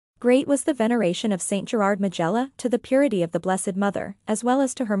Great was the veneration of St. Gerard Majella to the purity of the Blessed Mother, as well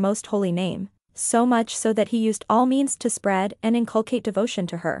as to her most holy name, so much so that he used all means to spread and inculcate devotion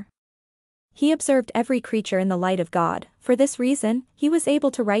to her. He observed every creature in the light of God. For this reason, he was able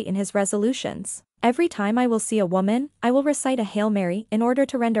to write in his resolutions, "Every time I will see a woman, I will recite a Hail Mary in order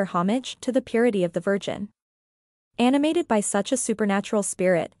to render homage to the purity of the Virgin." Animated by such a supernatural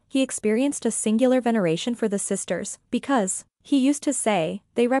spirit, he experienced a singular veneration for the sisters, because, he used to say,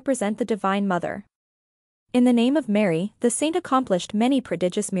 they represent the Divine Mother. In the name of Mary, the saint accomplished many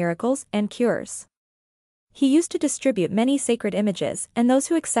prodigious miracles and cures. He used to distribute many sacred images, and those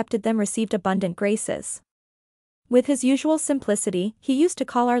who accepted them received abundant graces. With his usual simplicity, he used to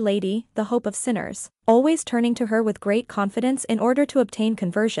call Our Lady, the hope of sinners, always turning to her with great confidence in order to obtain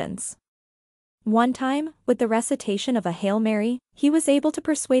conversions. One time, with the recitation of a Hail Mary, he was able to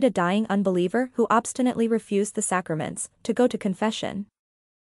persuade a dying unbeliever who obstinately refused the sacraments to go to confession.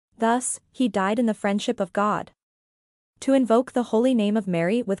 Thus, he died in the friendship of God. To invoke the holy name of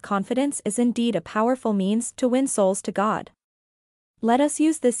Mary with confidence is indeed a powerful means to win souls to God. Let us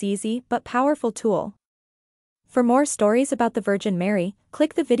use this easy but powerful tool. For more stories about the Virgin Mary,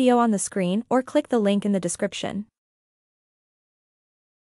 click the video on the screen or click the link in the description.